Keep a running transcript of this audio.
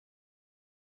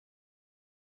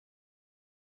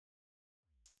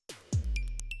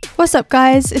What's up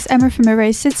guys, it's Emma from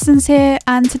Erased Citizens here,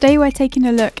 and today we're taking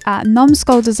a look at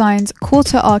Numskull Design's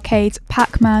Quarter Arcade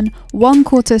PAC-MAN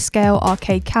 1/4 scale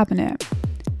arcade cabinet.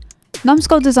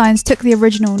 Numskull Designs took the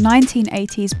original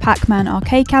 1980s PAC-MAN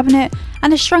arcade cabinet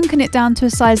and has shrunken it down to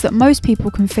a size that most people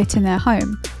can fit in their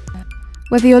home.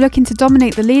 Whether you're looking to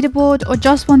dominate the leaderboard or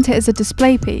just want it as a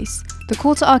display piece, the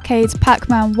Quarter Arcade's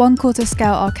PAC-MAN 1/4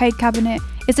 scale arcade cabinet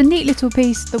is a neat little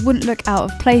piece that wouldn't look out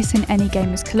of place in any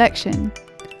gamer's collection.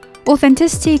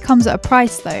 Authenticity comes at a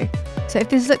price though, so if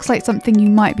this looks like something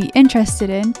you might be interested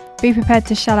in, be prepared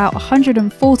to shell out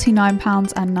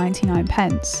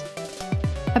 £149.99.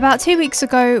 About 2 weeks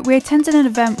ago, we attended an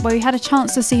event where we had a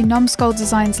chance to see Numskull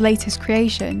Design's latest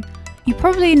creation. You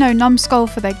probably know Numskull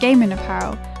for their gaming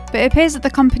apparel, but it appears that the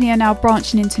company are now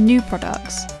branching into new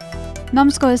products.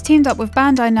 Numskull has teamed up with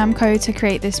Bandai Namco to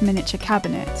create this miniature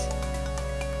cabinet.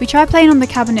 We tried playing on the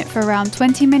cabinet for around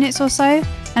 20 minutes or so,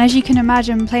 and as you can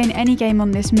imagine, playing any game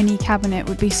on this mini cabinet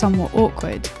would be somewhat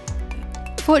awkward.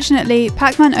 Fortunately,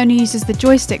 PAC-MAN only uses the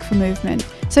joystick for movement,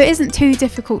 so it isn't too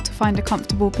difficult to find a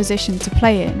comfortable position to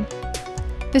play in.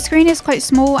 The screen is quite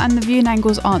small and the viewing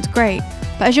angles aren't great,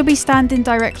 but as you'll be standing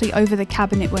directly over the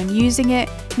cabinet when using it,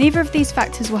 neither of these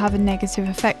factors will have a negative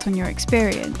effect on your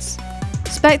experience.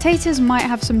 Spectators might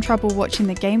have some trouble watching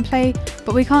the gameplay,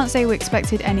 but we can't say we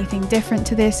expected anything different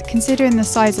to this considering the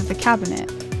size of the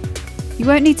cabinet. You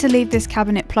won't need to leave this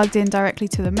cabinet plugged in directly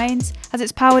to the mains, as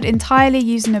it's powered entirely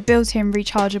using a built-in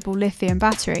rechargeable lithium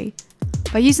battery.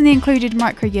 By using the included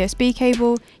micro USB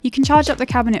cable, you can charge up the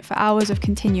cabinet for hours of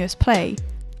continuous play.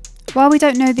 While we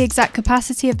don't know the exact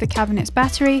capacity of the cabinet's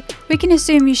battery, we can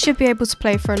assume you should be able to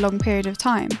play for a long period of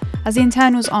time, as the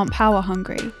internals aren't power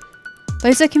hungry.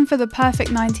 Those looking for the perfect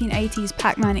 1980s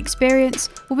PAC-MAN experience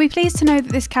will be pleased to know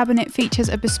that this cabinet features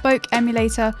a bespoke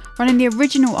emulator running the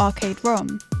original arcade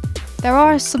ROM. There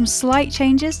are some slight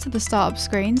changes to the startup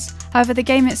screens, however the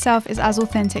game itself is as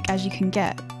authentic as you can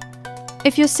get.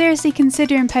 If you're seriously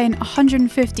considering paying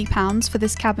 £150 for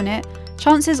this cabinet,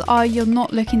 chances are you're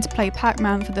not looking to play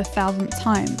PAC-MAN for the 1000th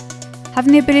time.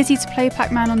 Having the ability to play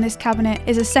PAC-MAN on this cabinet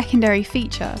is a secondary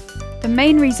feature. The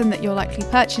main reason that you'll likely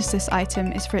purchase this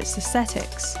item is for its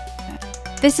aesthetics.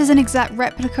 This is an exact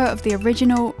replica of the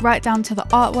original, right down to the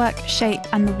artwork, shape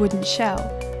and the wooden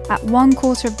shell. At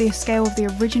 1/4 of the scale of the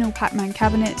original PAC-MAN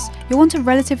cabinets, you'll want a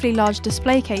relatively large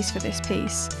display case for this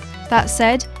piece. That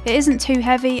said, it isn't too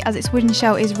heavy as its wooden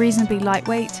shell is reasonably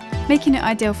lightweight, making it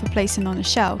ideal for placing on a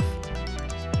shelf.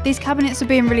 These cabinets are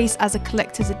being released as a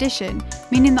collector's edition,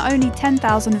 meaning that only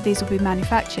 10,000 of these will be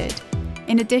manufactured.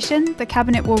 In addition, the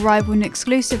cabinet will arrive with an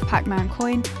exclusive PAC-MAN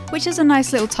coin, which is a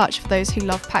nice little touch for those who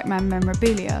love PAC-MAN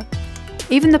memorabilia.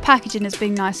 Even the packaging is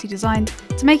being nicely designed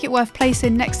to make it worth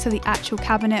placing next to the actual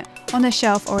cabinet, on a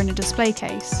shelf or in a display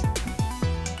case.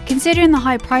 Considering the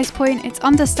high price point, it's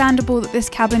understandable that this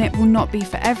cabinet will not be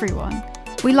for everyone.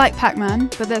 We like PAC-MAN,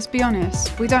 but let's be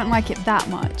honest, we don't like it that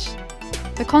much.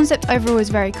 The concept overall is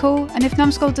very cool, and if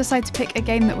Numskull decide to pick a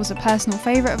game that was a personal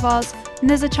favourite of ours, then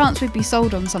there's a chance we'd be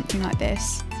sold on something like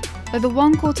this. Though the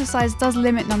 1/4 size does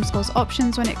limit Numskull's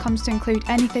options when it comes to include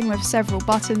anything with several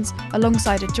buttons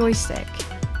alongside a joystick.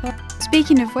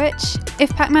 Speaking of which,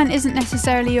 if PAC-MAN isn't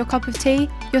necessarily your cup of tea,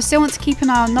 you'll still want to keep an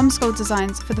eye on Numskull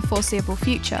Designs for the foreseeable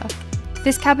future.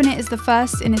 This cabinet is the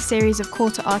first in a series of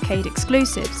Quarter Arcade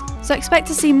exclusives, so expect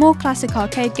to see more classic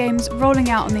arcade games rolling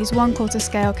out on these 1/4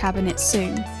 scale cabinets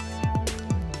soon.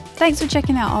 Thanks for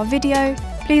checking out our video.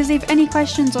 Please leave any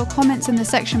questions or comments in the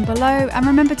section below, and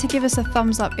remember to give us a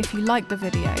thumbs up if you liked the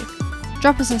video.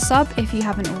 Drop us a sub if you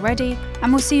haven't already,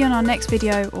 and we'll see you on our next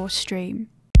video or stream.